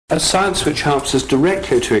a science which helps us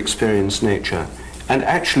directly to experience nature, and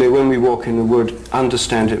actually when we walk in the wood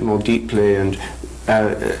understand it more deeply and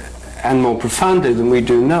more profoundly than we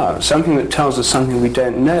do now. Something that tells us something we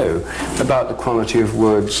don't know about the quality of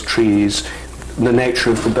woods, trees, the nature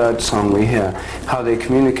of the bird song we hear, how they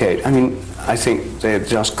communicate. I mean, I think they're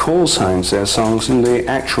just call signs, their songs, and the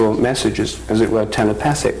actual message is, as it were,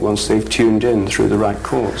 telepathic once they've tuned in through the right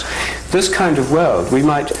calls. This kind of world we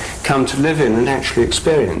might come to live in and actually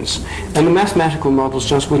experience. And the mathematical models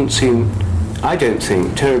just wouldn't seem, I don't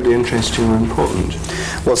think, terribly interesting or important.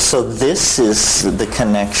 Well, so this is the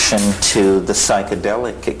connection to the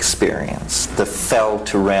psychedelic experience, the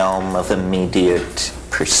felt realm of immediate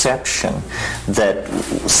perception, that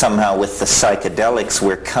somehow with the psychedelics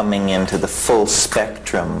we're coming into the full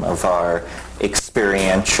spectrum of our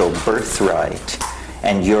experiential birthright.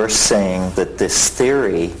 And you're saying that this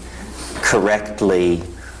theory, correctly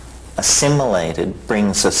assimilated,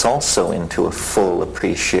 brings us also into a full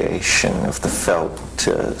appreciation of the felt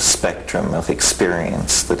spectrum of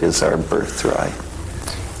experience that is our birthright.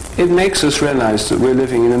 It makes us realize that we're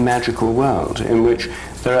living in a magical world in which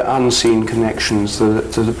there are unseen connections,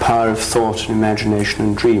 that the power of thought and imagination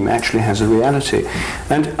and dream actually has a reality.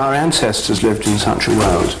 And our ancestors lived in such a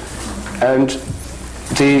world. And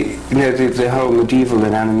the whole medieval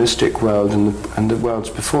and animistic world and the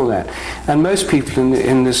worlds before that. And most people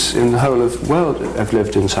in the whole of the world have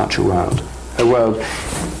lived in such a world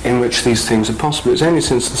in which these things are possible. It's only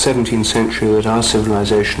since the 17th century that our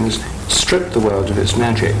civilization has stripped the world of its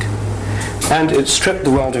magic. And it's stripped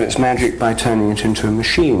the world of its magic by turning it into a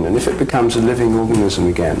machine. And if it becomes a living organism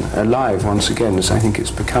again, alive once again, as I think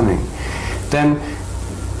it's becoming, then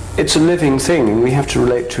it's a living thing, and we have to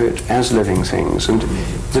relate to it as living things. And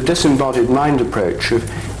the disembodied mind approach of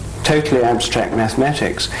totally abstract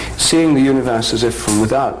mathematics, seeing the universe as if from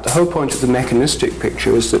without, the whole point of the mechanistic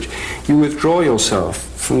picture is that you withdraw yourself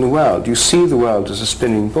from the world. You see the world as a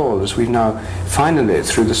spinning ball, as we've now finally,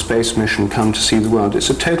 through the space mission, come to see the world.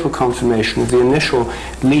 It's a total confirmation of the initial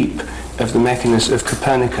leap of the mechanism of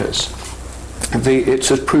Copernicus.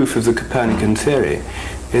 It's a proof of the Copernican theory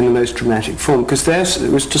in the most dramatic form, because it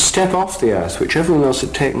was to step off the Earth, which everyone else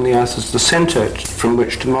had taken the Earth as the center from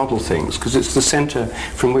which to model things, because it's the center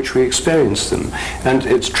from which we experience them, and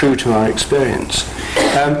it's true to our experience.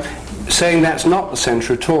 Saying that's not the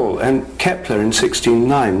center at all, and Kepler in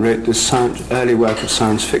 1609 wrote this early work of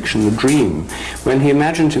science fiction, The Dream, when he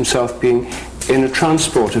imagined himself being in a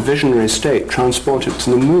transport, a visionary state, transported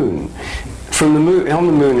to the moon. From the moon, on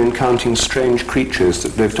the moon, encountering strange creatures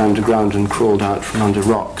that lived underground and crawled out from under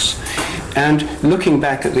rocks, and looking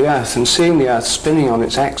back at the Earth and seeing the Earth spinning on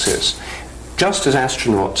its axis, just as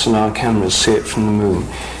astronauts and our cameras see it from the moon,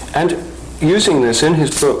 and using this in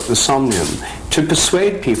his book, The Somnium, to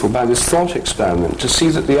persuade people by this thought experiment to see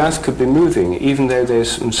that the Earth could be moving even though they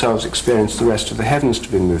themselves experienced the rest of the heavens to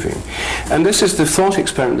be moving. And this is the thought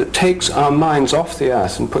experiment that takes our minds off the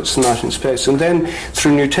Earth and puts them out in space, and then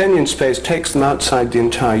through Newtonian space takes them outside the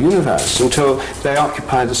entire universe until they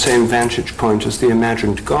occupy the same vantage point as the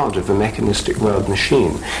imagined God of a mechanistic world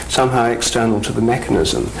machine, somehow external to the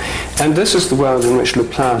mechanism. And this is the world in which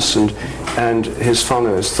Laplace and his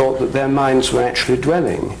followers thought that their minds were actually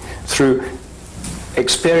dwelling through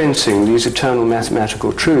experiencing these eternal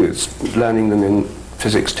mathematical truths, learning them in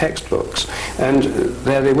physics textbooks. And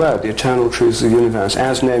there they were, the eternal truths of the universe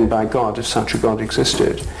as known by God, if such a God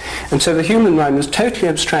existed. And so the human mind was totally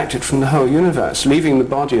abstracted from the whole universe, leaving the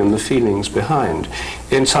body and the feelings behind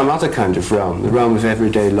in some other kind of realm, the realm of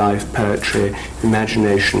everyday life, poetry,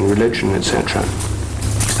 imagination, religion, etc.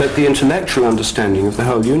 But the intellectual understanding of the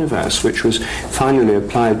whole universe, which was finally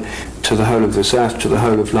applied to the whole of this earth, to the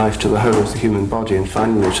whole of life, to the whole of the human body, and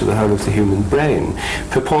finally to the whole of the human brain,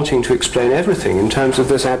 purporting to explain everything in terms of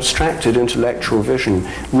this abstracted intellectual vision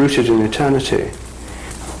rooted in eternity,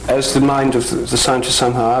 as the mind of the scientist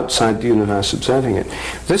somehow outside the universe observing it.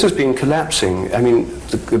 This has been collapsing. I mean,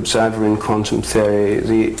 the observer in quantum theory,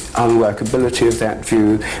 the unworkability of that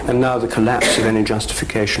view, and now the collapse of any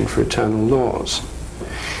justification for eternal laws.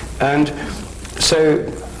 And so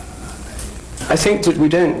I think that we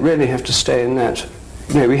don't really have to stay in that.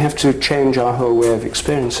 We have to change our whole way of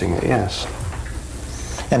experiencing it, yes.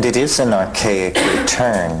 And it is an archaic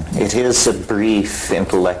return. It is a brief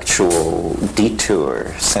intellectual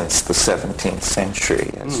detour since the 17th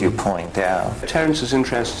century, as you point out. Terence is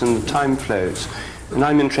interested in the time flows, and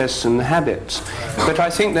I'm interested in the habits. But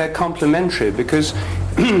I think they're complementary, because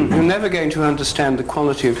you're never going to understand the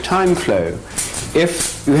quality of time flow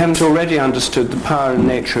if you haven't already understood the power and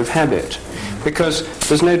nature of habit. because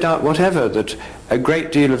there's no doubt whatever that a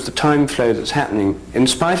great deal of the time flow that's happening, in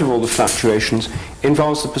spite of all the fluctuations,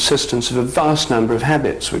 involves the persistence of a vast number of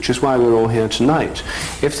habits, which is why we're all here tonight.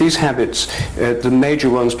 If these habits, the major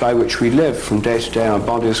ones by which we live from day to day, our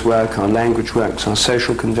bodies work, our language works, our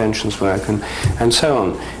social conventions work, and so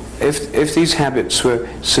on, if these habits were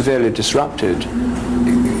severely disrupted,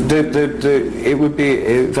 it would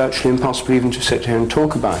be virtually impossible even to sit here and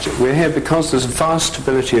talk about it. We're here because there's vast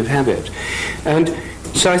stability of habit. And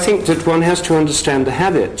so I think that one has to understand the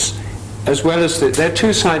habits as well as they're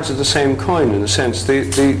two sides of the same coin in a sense.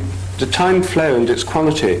 The time flow and its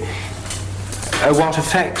quality are what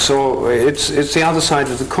affects, or it's the other side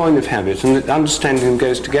of the coin of habit, and understanding them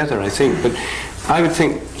goes together, I think. But I would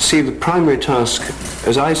see the primary task,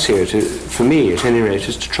 as I see it, for me at any rate,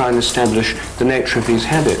 is to try and establish the nature of these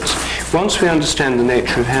habits. Once we understand the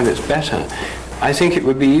nature of habits better, I think it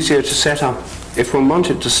would be easier to set up, if one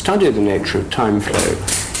wanted to study the nature of time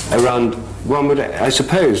flow around, one would, I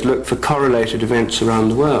suppose, look for correlated events around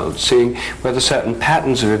the world, seeing whether certain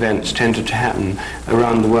patterns of events tended to happen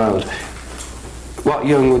around the world. What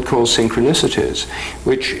Jung would call synchronicities,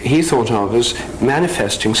 which he thought of as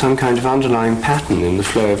manifesting some kind of underlying pattern in the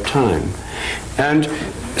flow of time. And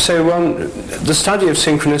so the study of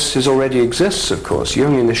synchronicities already exists, of course.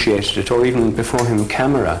 Jung initiated it, or even before him,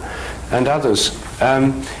 Camera and others.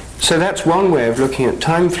 So that's one way of looking at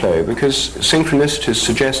time flow, because synchronicities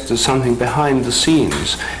suggest there's something behind the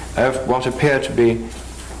scenes of what appear to be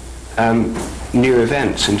new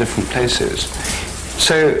events in different places.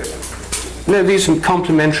 So no, these are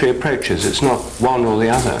complementary approaches. It's not one or the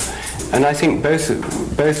other. And I think both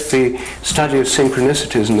the study of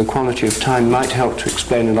synchronicities and the quality of time might help to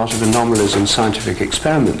explain a lot of anomalies in scientific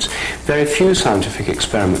experiments. Very few scientific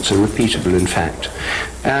experiments are repeatable, in fact.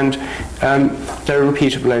 And they're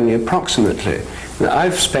repeatable only approximately. Now,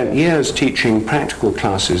 I've spent years teaching practical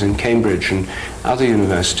classes in Cambridge and other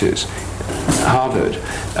universities, Harvard,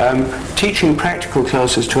 teaching practical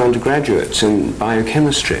classes to undergraduates in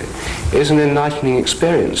biochemistry is an enlightening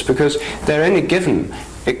experience, because they're only given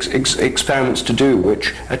experiments to do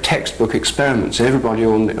which are textbook experiments everybody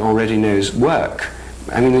already knows work.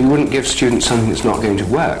 I mean, you wouldn't give students something that's not going to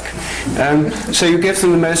work. So you give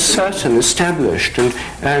them the most certain, established,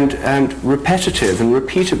 and repetitive and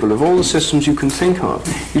repeatable of all the systems you can think of.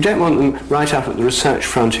 You don't want them right up at the research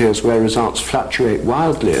frontiers where results fluctuate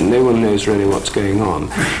wildly and no one knows really what's going on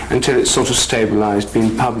until it's sort of stabilized,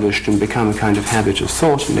 been published, and become a kind of habit of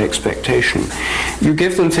thought and expectation. You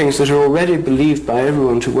give them things that are already believed by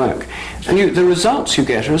everyone to work. And the results you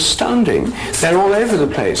get are astounding. They're all over the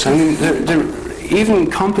place. I mean, even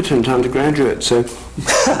competent undergraduates, the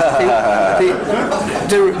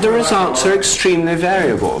results are extremely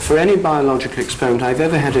variable. For any biological experiment I've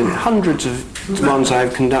ever had in hundreds of ones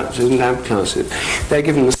I've conducted in lab classes, they're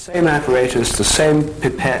given the same apparatus, the same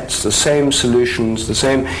pipettes, the same solutions, the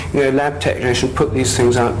same, lab technicians put these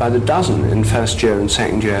things out by the dozen in first year and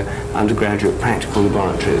second year undergraduate practical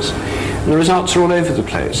laboratories. And the results are all over the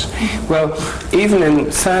place. Well, even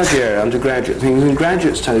in third year undergraduate things, in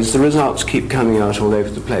graduate studies, the results keep coming out all over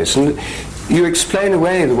the place. And you explain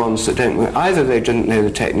away the ones that don't work. Either they didn't know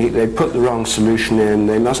the technique, they put the wrong solution in,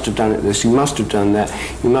 they must have done it this, you must have done that,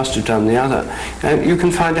 you must have done the other. And you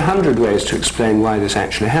can find 100 ways to explain why this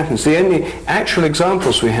actually happens. The only actual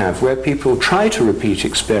examples we have where people try to repeat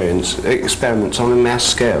experiments on a mass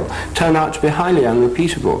scale turn out to be highly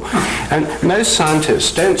unrepeatable. And most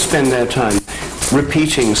scientists don't spend their time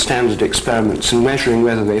repeating standard experiments and measuring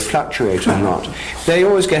whether they fluctuate or not. They're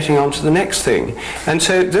always getting on to the next thing. And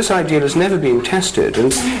so this ideal has never been tested.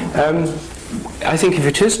 And I think if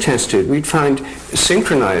it is tested, we'd find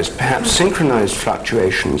perhaps synchronized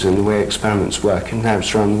fluctuations in the way experiments work in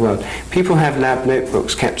labs around the world. People have lab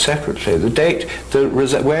notebooks kept separately.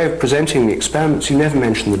 The way of presenting the experiments, you never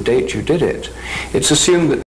mention the date you did it. It's assumed that